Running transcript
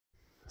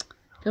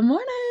Good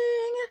morning.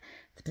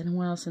 It's been a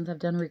while since I've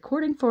done a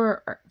recording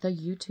for the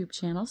YouTube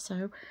channel,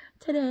 so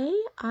today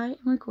I am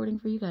recording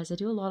for you guys. I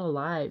do a lot of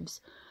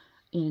lives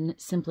in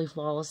Simply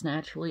Flawless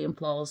Naturally and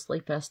Flawlessly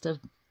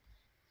Festive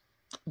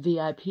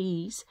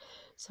VIPs,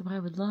 so I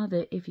would love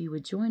it if you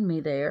would join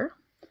me there.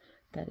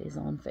 That is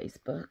on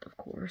Facebook, of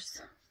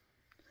course.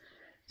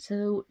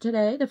 So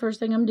today, the first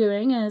thing I'm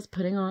doing is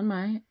putting on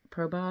my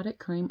probiotic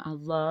cream. I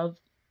love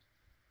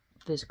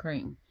this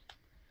cream.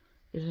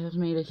 It has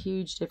made a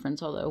huge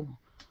difference, although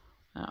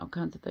all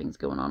kinds of things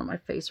going on my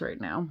face right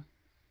now.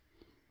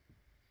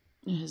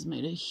 It has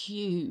made a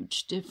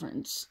huge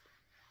difference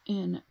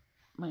in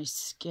my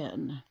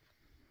skin.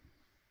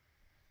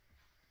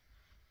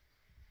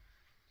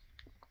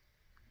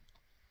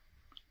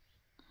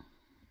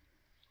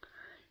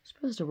 You're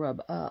supposed to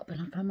rub up, and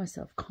I find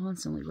myself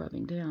constantly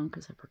rubbing down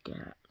because I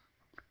forget.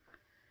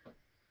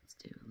 Let's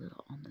do a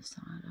little on the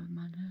side of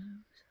my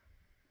nose.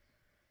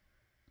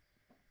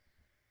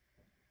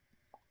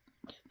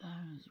 Get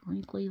those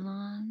wrinkly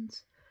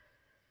lines.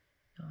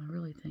 I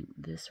really think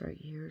this right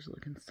here is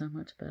looking so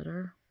much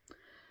better.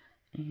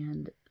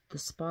 And the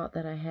spot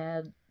that I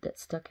had that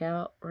stuck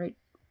out right,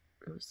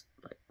 it was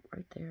like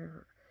right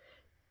there.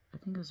 I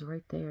think it was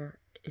right there.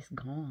 It's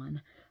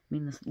gone. I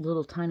mean, this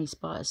little tiny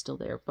spot is still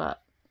there,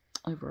 but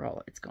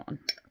overall it's gone.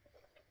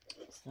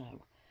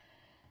 So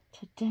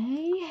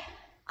today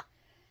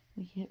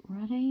we get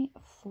ready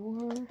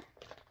for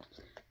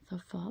the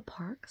Fall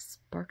Park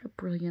Spark of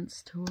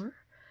Brilliance tour.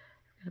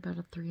 We've got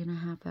about a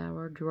 3.5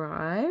 hour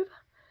drive.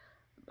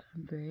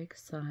 I'm very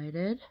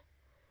excited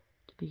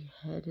to be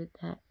headed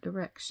that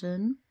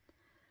direction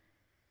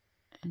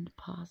and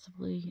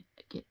possibly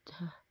get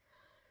to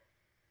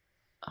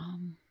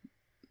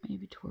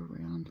maybe tour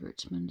around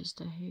Richmond just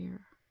a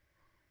hair.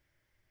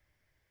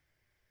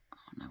 I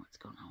don't know what's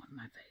going on with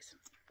my face.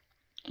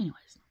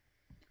 Anyways,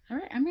 all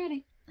right, I'm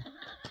ready.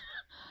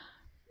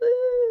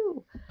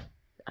 Woo!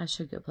 I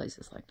should go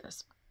places like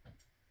this.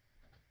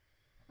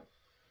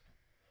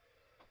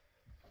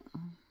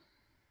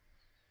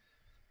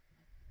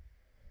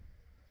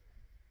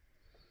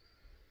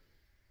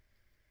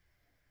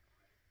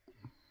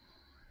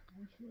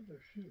 What's with their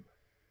shoe?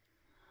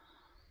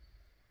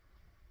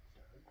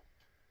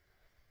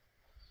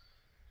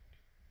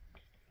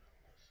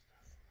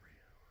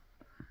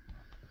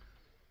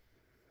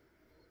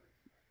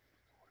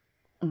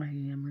 I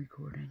am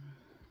recording.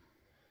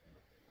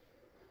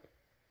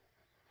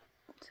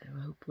 So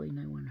hopefully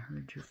no one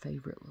heard your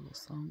favorite little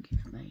song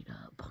you've made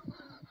up.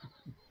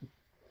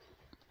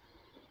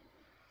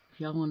 If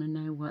y'all want to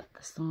know what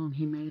the song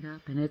he made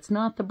up, and it's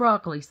not the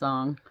broccoli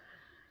song,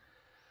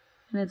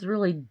 and it's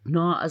really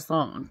not a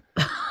song.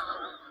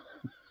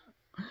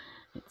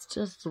 It's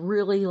just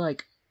really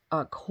like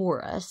a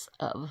chorus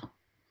of,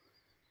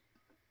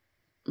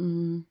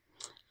 I'm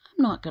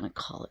not going to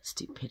call it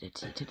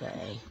stupidity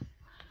today.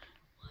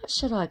 What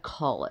should I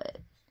call it?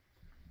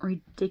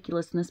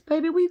 Ridiculousness.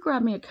 Baby, will you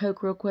grab me a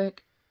Coke real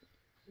quick?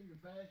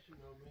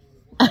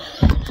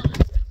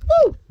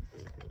 Woo!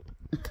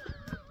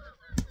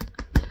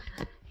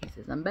 He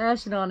says, I'm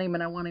bashing on him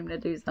and I want him to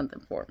do something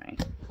for me.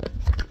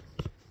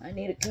 I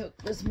need a Coke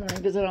this morning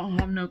because I don't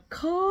have no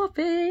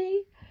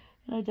coffee.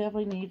 And I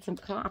definitely need some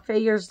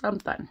coffee or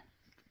something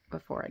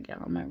before I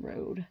get on my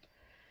road.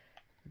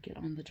 Get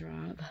on the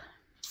drive.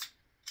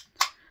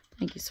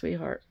 Thank you,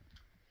 sweetheart.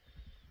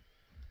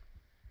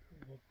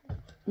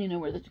 You know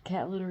where the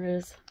cat litter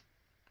is?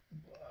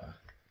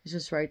 It's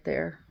just right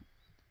there.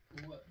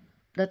 What?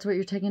 That's what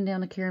you're taking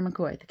down to Karen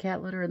McCoy. The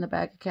cat litter in the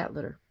bag of cat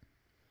litter.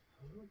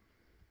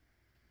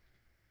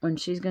 When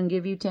she's going to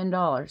give you $10. For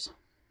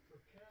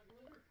cat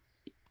litter?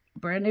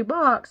 Brand new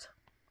box.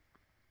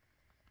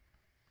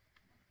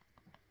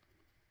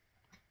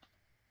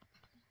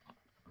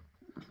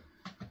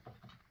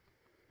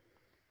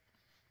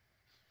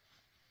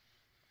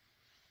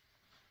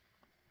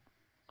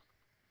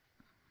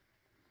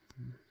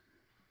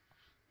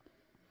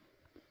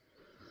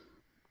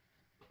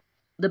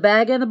 The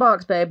bag and the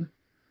box, babe.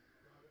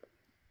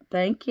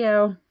 Thank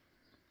you.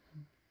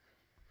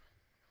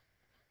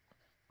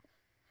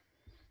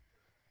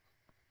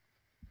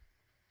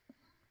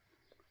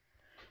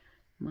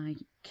 My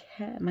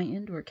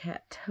indoor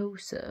cat,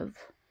 Tosif,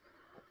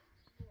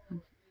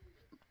 I'm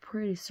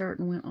pretty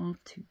certain went off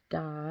to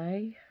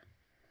die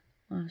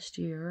last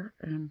year.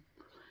 And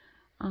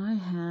I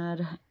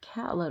had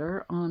cat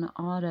litter on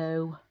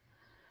auto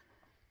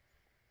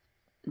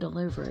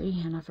delivery,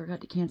 and I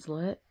forgot to cancel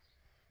it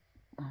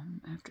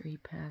after he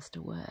passed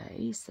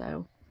away.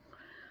 So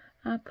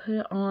I put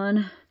it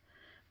on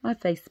my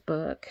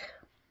Facebook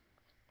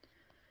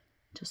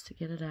just to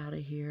get it out of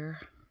here.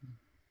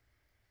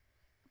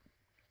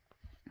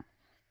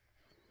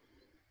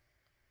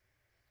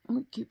 I'm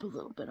gonna keep a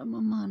little bit of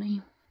my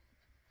money.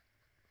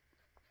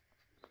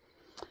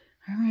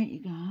 All right,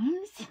 you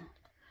guys.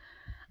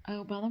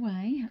 Oh, by the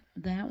way,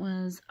 that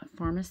was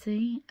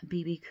Pharmacy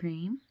BB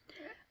cream.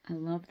 I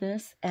love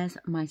this as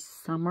my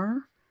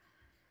summer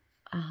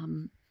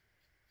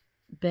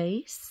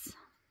base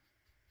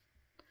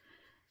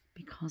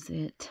because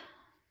it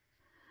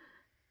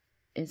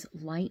is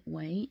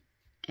lightweight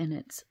and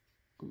it's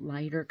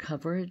lighter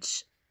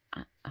coverage.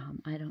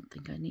 I don't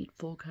think I need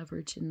full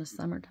coverage in the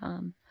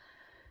summertime.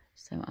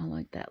 So I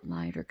like that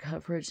lighter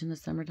coverage in the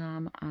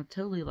summertime. I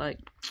totally like,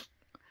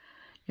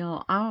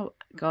 y'all, I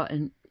got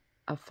in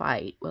a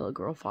fight. Well, a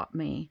girl fought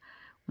me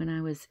when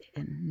I was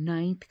in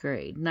 9th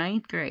grade.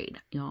 9th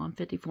grade. Y'all, I'm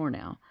 54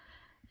 now.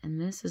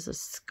 And this is a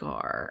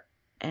scar.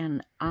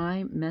 And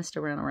I messed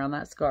around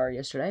that scar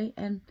yesterday.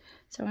 And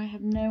so I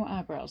have no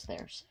eyebrows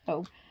there.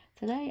 So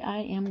today I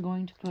am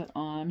going to put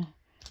on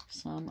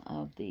some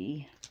of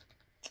the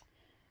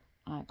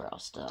eyebrow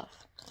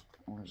stuff.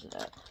 Where's it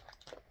at?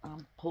 I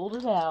pulled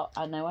it out.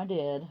 I know I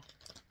did.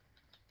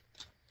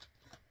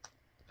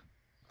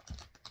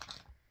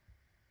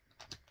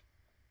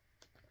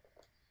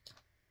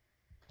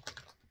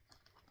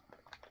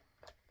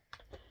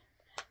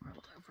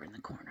 Rolled over in the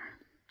corner.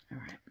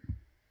 Alright.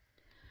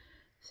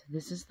 So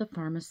this is the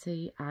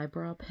Pharmacy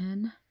eyebrow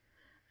pen.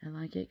 I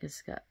like it because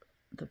it's got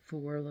the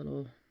 4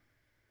 little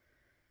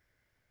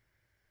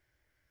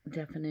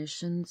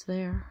definitions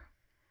there.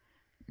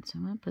 And so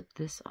I'm going to put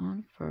this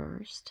on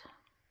first.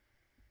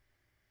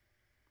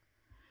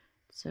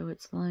 So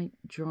it's like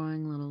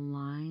drawing little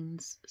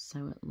lines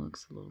so it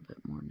looks a little bit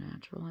more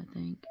natural, I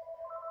think.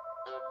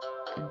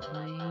 And to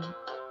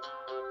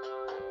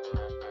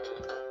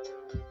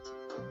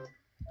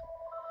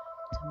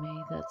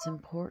me that's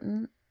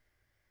important.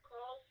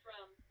 Call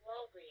from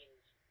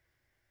Walgreens.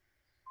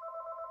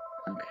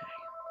 Okay.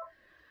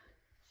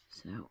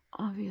 So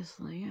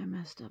obviously I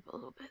messed up a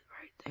little bit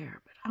right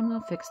there, but I'm going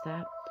to fix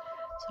that.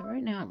 So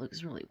right now it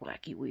looks really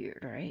wacky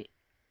weird, right?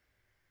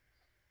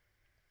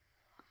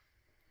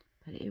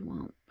 But it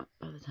won't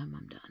by the time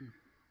I'm done.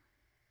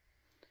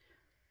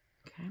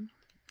 Okay,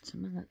 so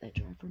I'm going to let that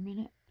dry for a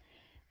minute.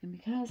 And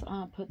because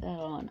I put that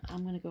on,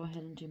 I'm going to go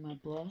ahead and do my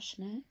blush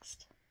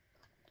next.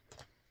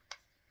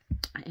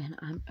 And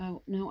I'm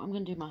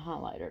going to do my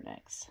highlighter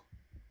next.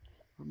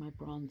 Or my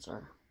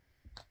bronzer.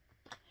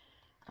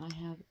 I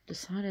have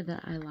decided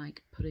that I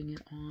like putting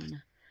it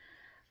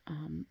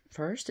on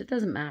first. It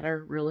doesn't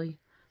matter, really.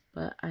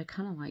 But I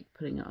kind of like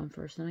putting it on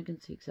first. Then I can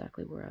see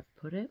exactly where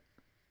I've put it.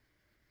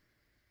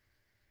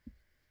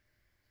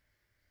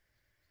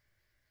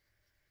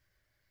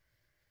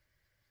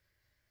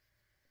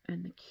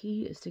 And the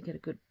key is to get a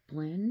good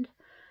blend.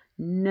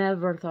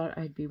 Never thought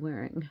I'd be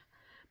wearing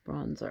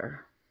bronzer.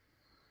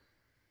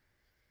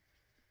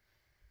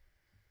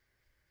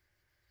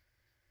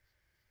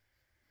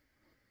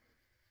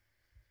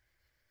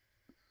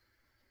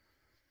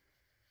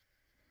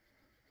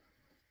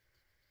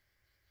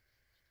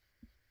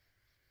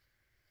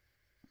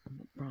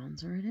 But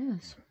bronzer it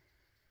is.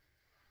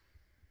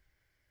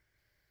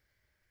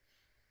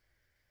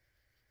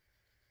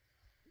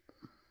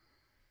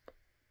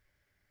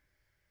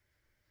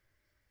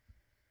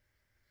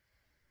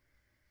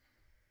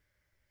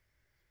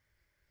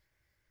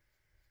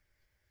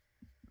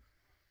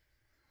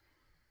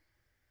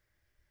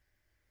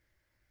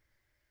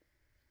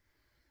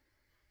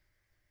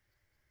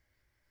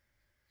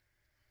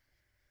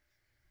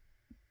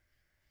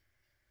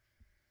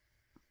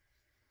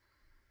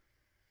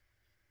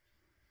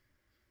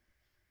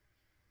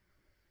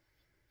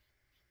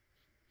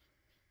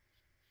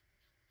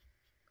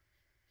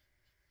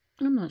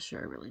 I'm not sure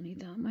I really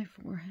need that on my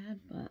forehead,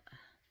 but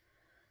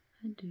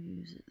I do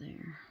use it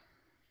there.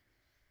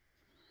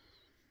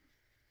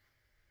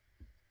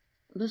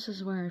 This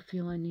is where I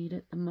feel I need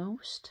it the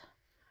most,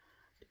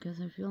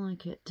 because I feel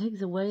like it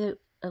takes away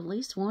at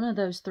least one of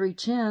those 3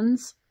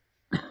 chins.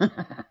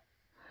 I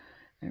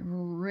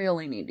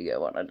really need to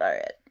go on a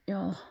diet,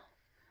 y'all.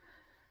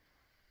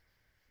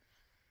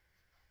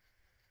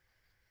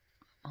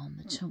 On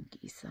the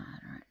chunky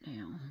side right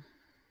now.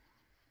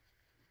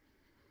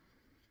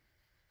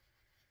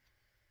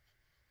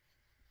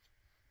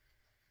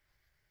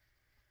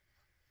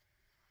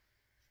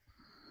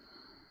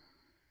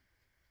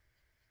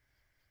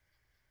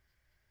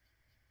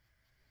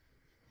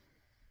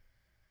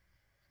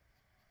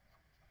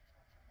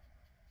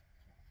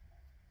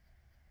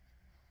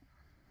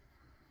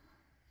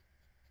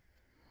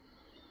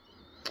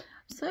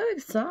 So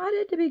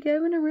excited to be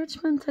going to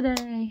Richmond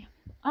today.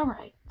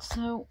 Alright,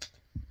 so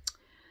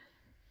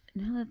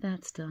now that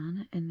that's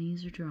done and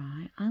these are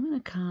dry, I'm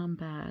going to come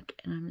back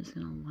and I'm just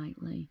going to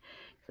lightly,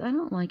 because I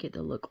don't like it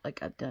to look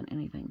like I've done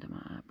anything to my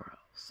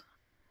eyebrows.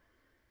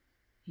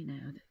 You know,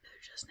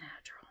 they're just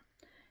natural.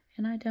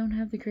 And I don't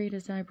have the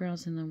greatest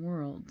eyebrows in the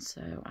world,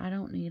 so I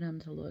don't need them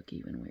to look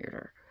even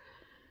weirder.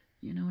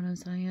 You know what I'm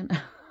saying?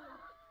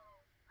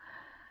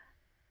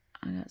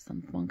 I got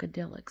some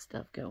funkadelic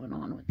stuff going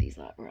on with these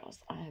eyebrows.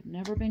 I have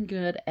never been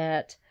good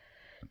at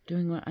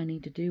doing what I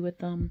need to do with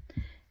them.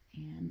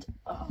 And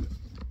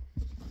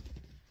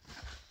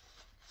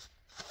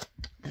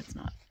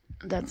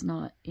that's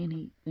not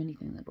anything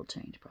that will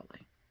change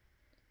probably.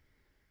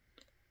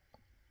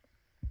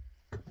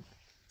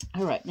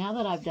 Alright, now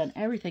that I've done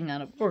everything out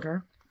of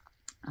order,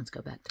 let's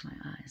go back to my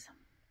eyes.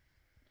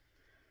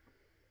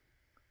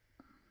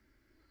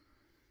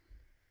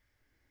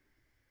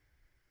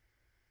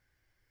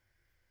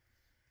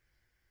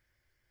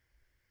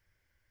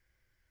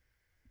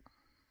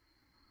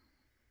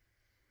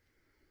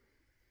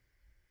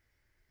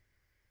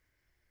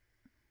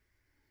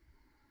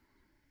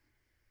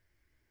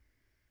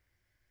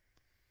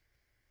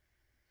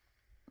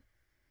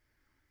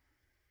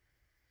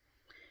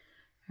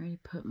 I already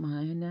put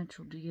my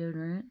natural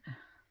deodorant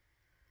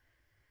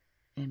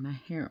and my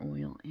hair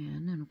oil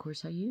in. And of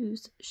course I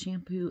use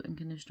shampoo and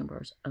conditioner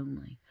bars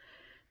only.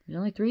 There's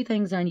only 3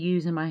 things I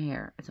use in my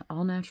hair. It's an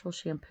all natural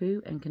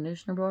shampoo and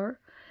conditioner bar.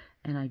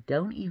 And I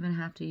don't even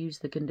have to use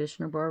the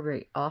conditioner bar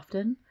very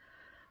often.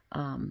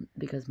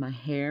 Because my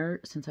hair,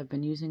 since I've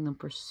been using them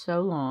for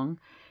so long,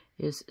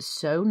 is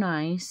so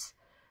nice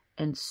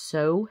and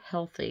so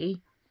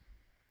healthy.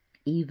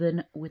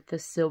 Even with the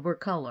silver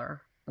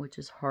color, which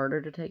is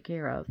harder to take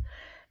care of.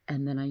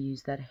 And then I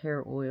use that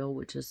hair oil,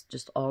 which is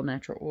just all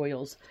natural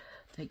oils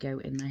that go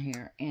in my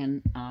hair.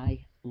 And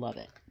I love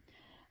it.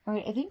 All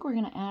right, I think we're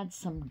going to add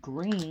some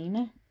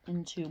green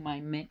into my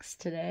mix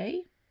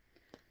today.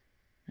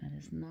 That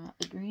is not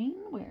the green.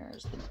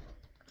 Where's the...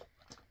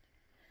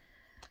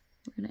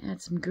 We're going to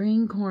add some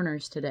green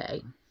corners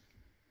today.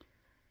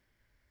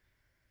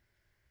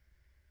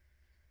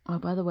 Oh,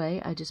 by the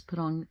way, I just put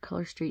on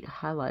Color Street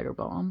Highlighter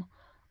Balm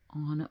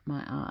on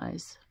my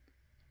eyes.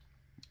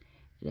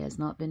 It has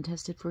not been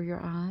tested for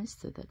your eyes,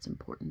 so that's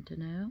important to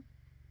know.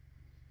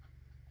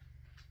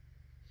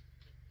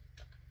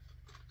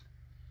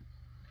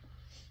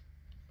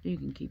 You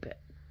can keep it.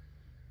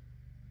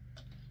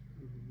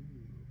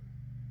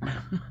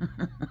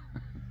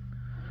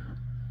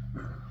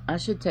 I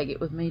should take it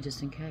with me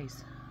just in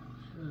case.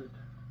 Should.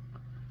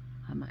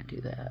 I might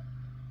do that.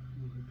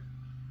 Would.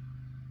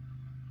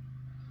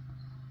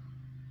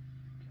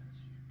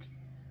 Because you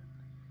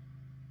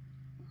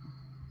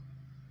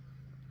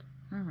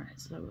can. Alright,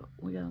 so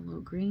we got a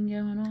little green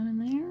going on in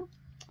there.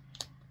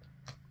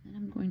 And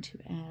I'm going to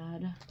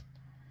add,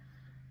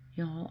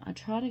 y'all, I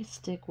try to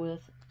stick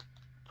with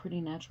pretty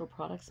natural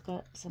products,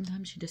 but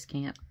sometimes you just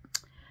can't.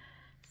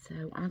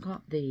 So I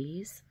got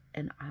these,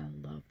 and I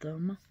love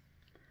them.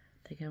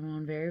 They go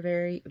on very,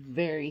 very,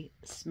 very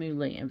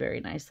smoothly and very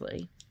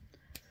nicely.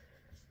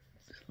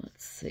 So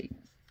let's see.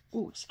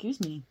 Oh, excuse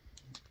me.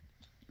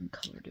 What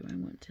color do I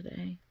want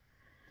today?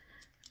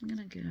 I'm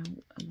going to go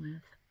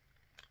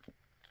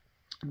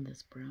with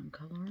this brown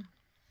color.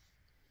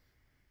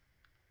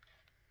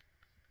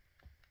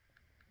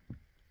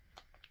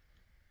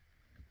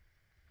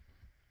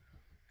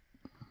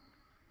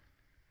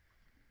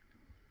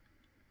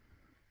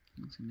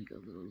 I'm just going to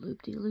make a little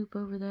loop-de-loop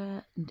over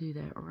that and do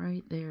that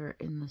right there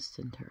in the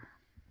center.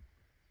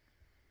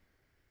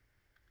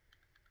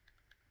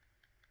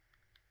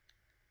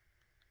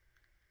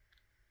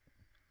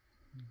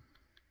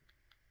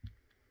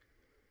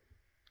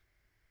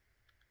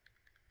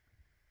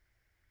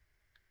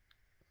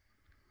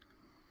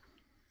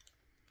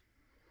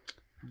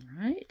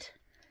 Alright,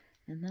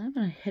 and then I'm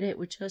going to hit it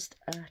with just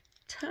a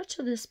touch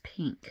of this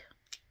pink.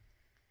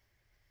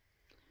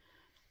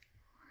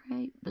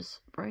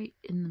 Right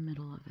in the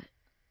middle of it.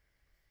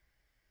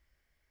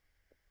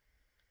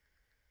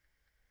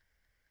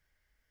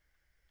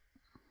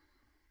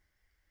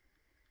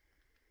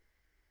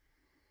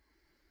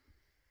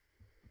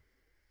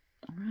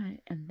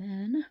 Alright, and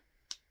then,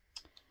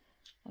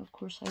 of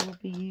course, I will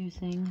be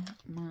using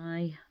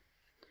my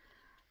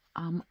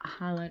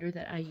highlighter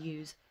that I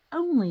use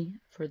only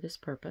for this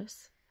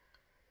purpose.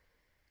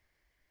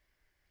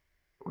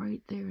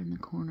 Right there in the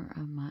corner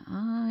of my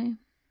eye.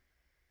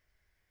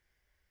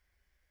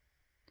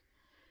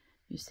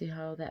 You see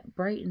how that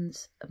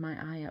brightens my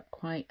eye up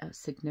quite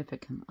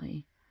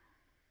significantly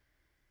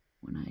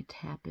when I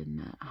tap in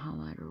that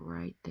highlighter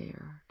right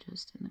there,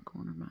 just in the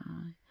corner of my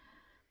eye.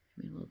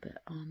 Maybe a little bit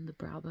on the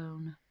brow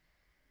bone.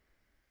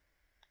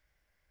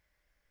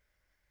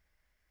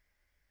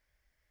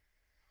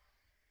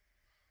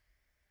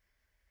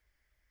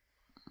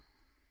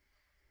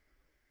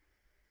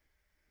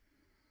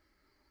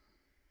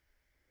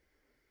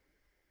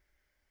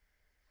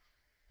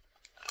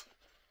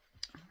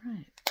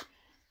 Alright.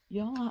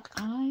 Y'all,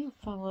 I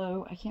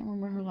follow, I can't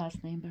remember her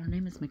last name, but her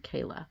name is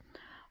Michaela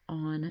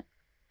on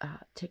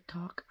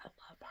TikTok. I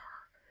love her.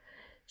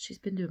 She's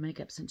been doing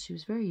makeup since she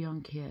was a very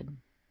young kid.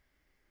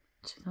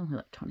 She's only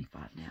like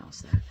 25 now,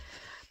 so,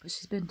 but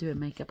she's been doing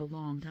makeup a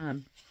long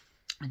time,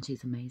 and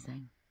she's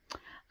amazing.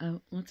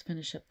 Let's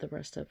finish up the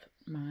rest of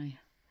my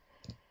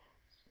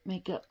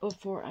makeup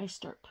before I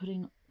start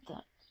putting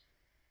that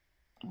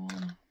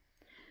on.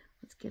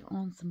 Let's get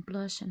on some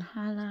blush and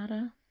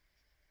highlighter.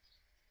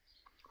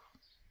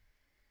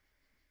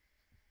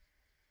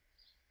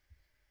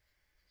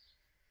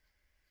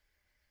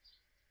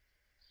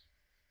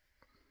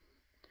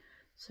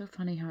 So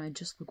funny how I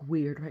just look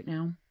weird right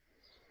now.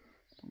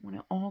 But when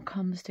it all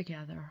comes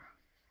together,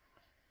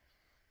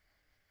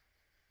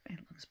 it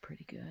looks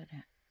pretty good.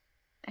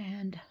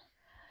 And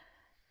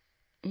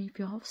if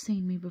y'all have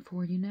seen me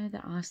before, you know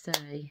that I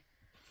say,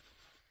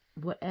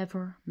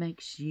 whatever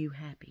makes you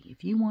happy.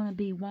 If you want to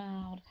be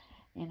wild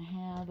and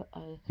have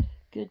a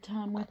good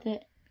time with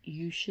it,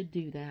 you should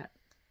do that.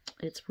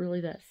 It's really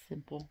that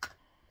simple.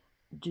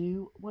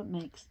 Do what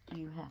makes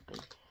you happy.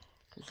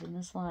 Because in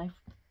this life,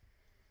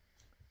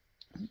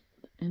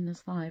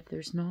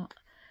 there's not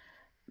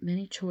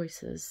many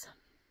choices.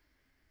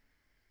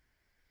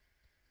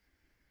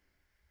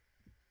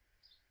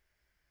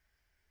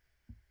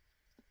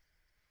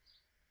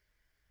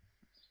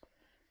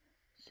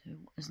 So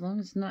as long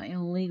as it's not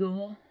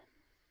illegal,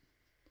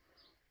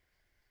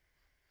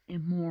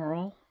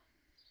 immoral,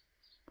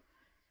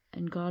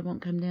 and God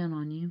won't come down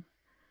on you,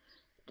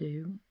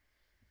 do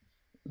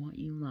what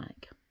you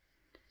like.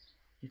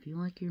 If you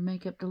like your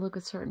makeup to look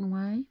a certain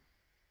way,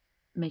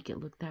 make it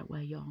look that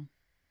way, y'all.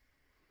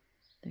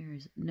 There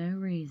is no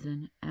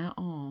reason at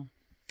all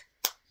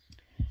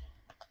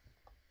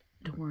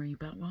to worry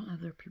about what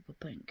other people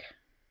think.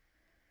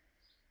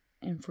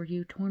 And for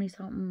you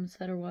 20-somethings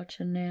that are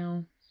watching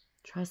now,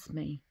 trust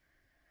me,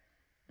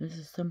 this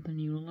is something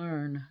you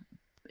learn.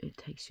 It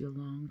takes you a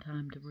long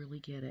time to really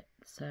get it.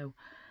 So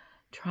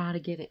try to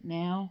get it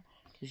now,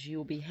 because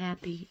you'll be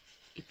happy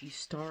if you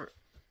start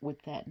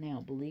with that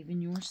now. Believe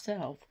in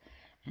yourself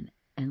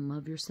and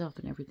love yourself,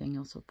 and everything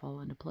else will fall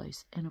into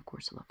place. And of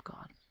course, love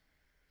God.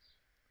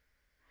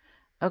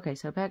 Okay,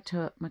 so back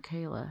to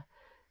Michaela.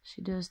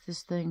 She does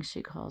this thing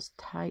she calls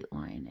tight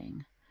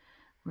lining,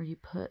 where you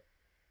put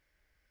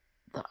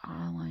the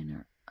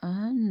eyeliner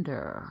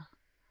under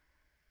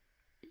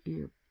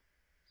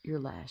your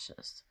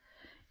lashes.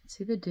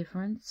 See the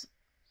difference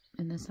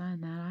in this eye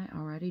and that eye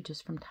already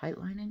just from tight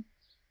lining?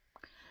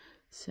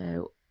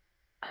 So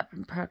I've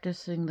been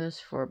practicing this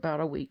for about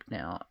a week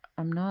now.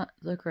 I'm not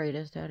the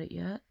greatest at it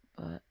yet,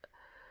 but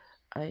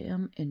I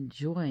am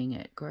enjoying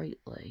it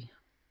greatly.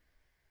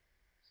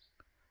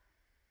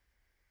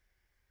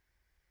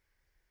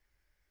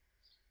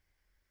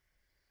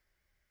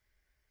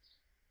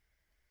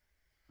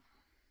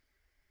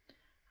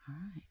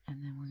 Alright,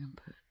 and then we're going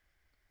to put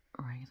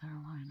regular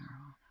liner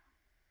on.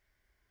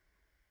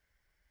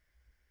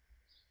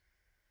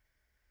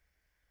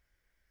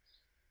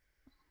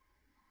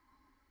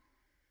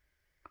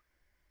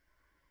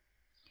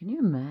 Can you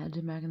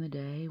imagine back in the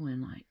day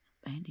when, like,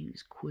 they had to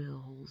use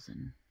quills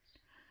and,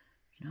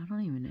 you know, I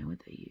don't even know what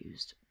they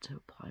used to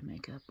apply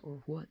makeup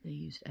or what they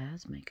used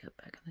as makeup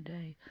back in the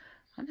day.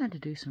 I'd have to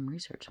do some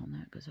research on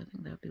that, because I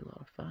think that would be a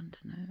lot of fun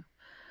to know.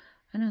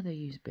 I know they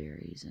use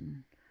berries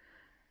and,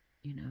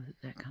 you know,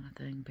 that kind of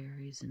thing,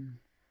 berries and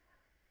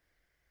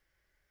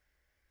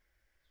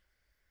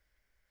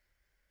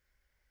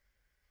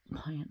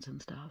plants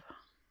and stuff.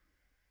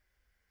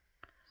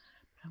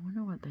 But I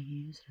wonder what they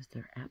used as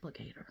their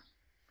applicator.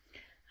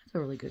 That's a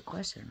really good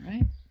question,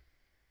 right?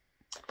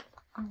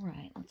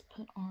 Alright, let's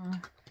put our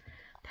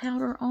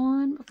powder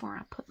on before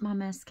I put my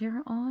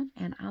mascara on,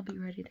 and I'll be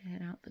ready to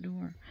head out the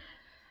door.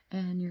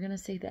 And you're going to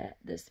see that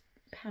this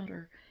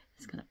powder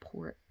is going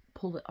to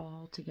pull it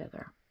all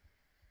together.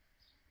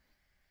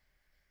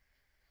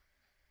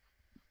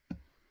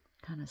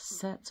 Kind of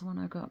sets what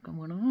I got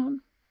going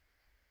on.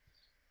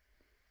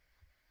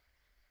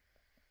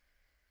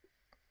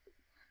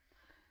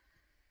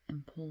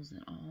 And pulls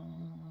it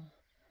all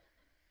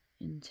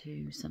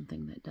into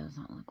something that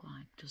doesn't look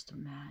like just a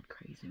mad,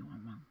 crazy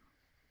woman.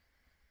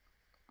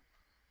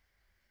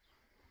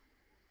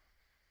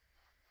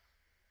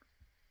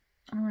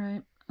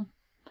 Alright,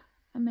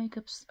 my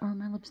makeup's or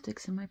my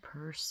lipstick's in my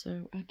purse,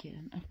 so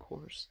again, of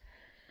course,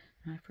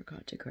 I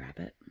forgot to grab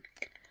it.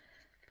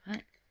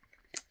 But,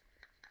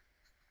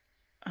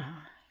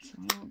 so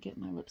I won't get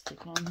my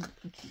lipstick on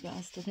with you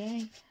guys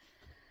today.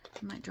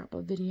 I might drop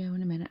a video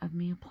in a minute of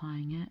me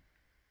applying it.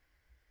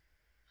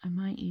 I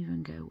might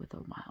even go with a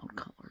wild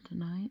color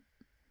tonight.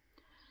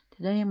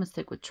 Today I'm going to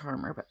stick with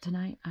Charmer, but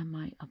tonight I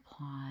might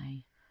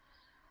apply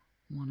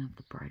one of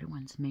the brighter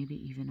ones, maybe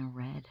even a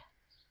red.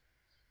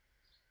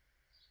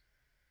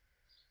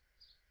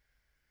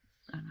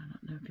 And I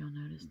don't know if y'all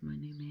noticed my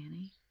new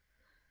mani,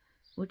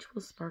 which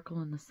will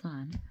sparkle in the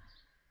sun.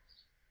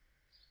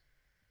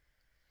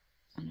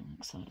 And I'm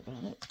excited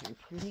about it. It's very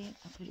pretty.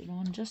 I put it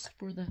on just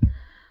for the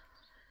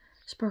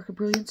Sparkle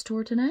Brilliance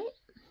tour tonight.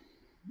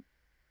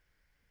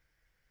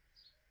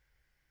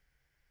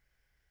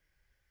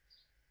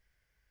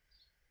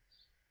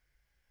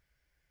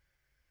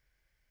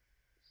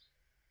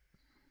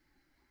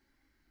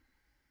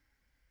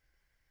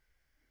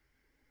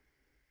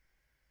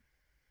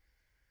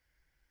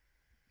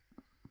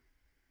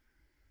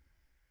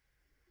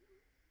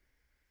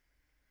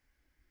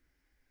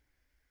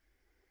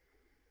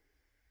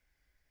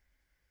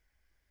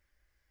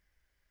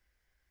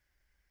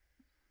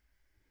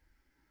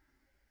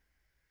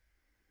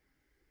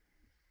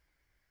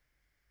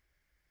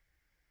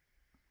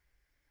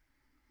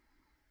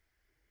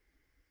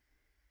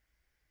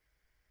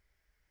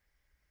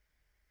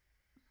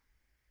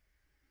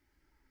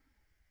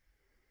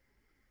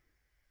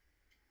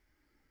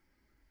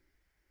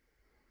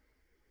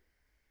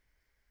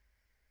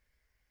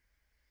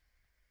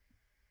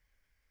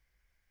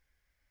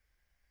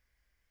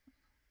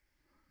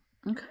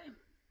 Okay.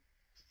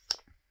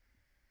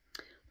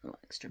 A little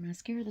extra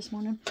mascara this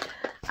morning.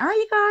 Alright,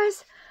 you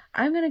guys.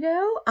 I'm going to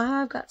go.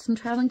 I've got some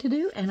traveling to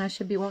do, and I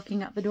should be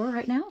walking out the door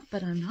right now,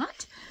 but I'm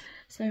not.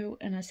 So,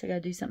 and I still got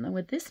to do something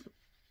with this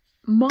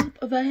mop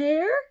of a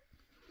hair,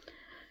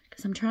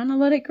 because I'm trying to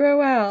let it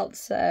grow out.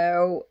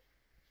 So,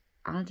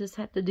 I'll just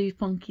have to do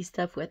funky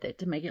stuff with it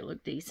to make it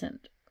look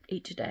decent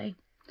each day.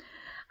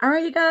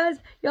 Alright, you guys.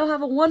 Y'all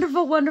have a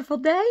wonderful, wonderful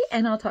day,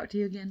 and I'll talk to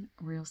you again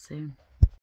real soon.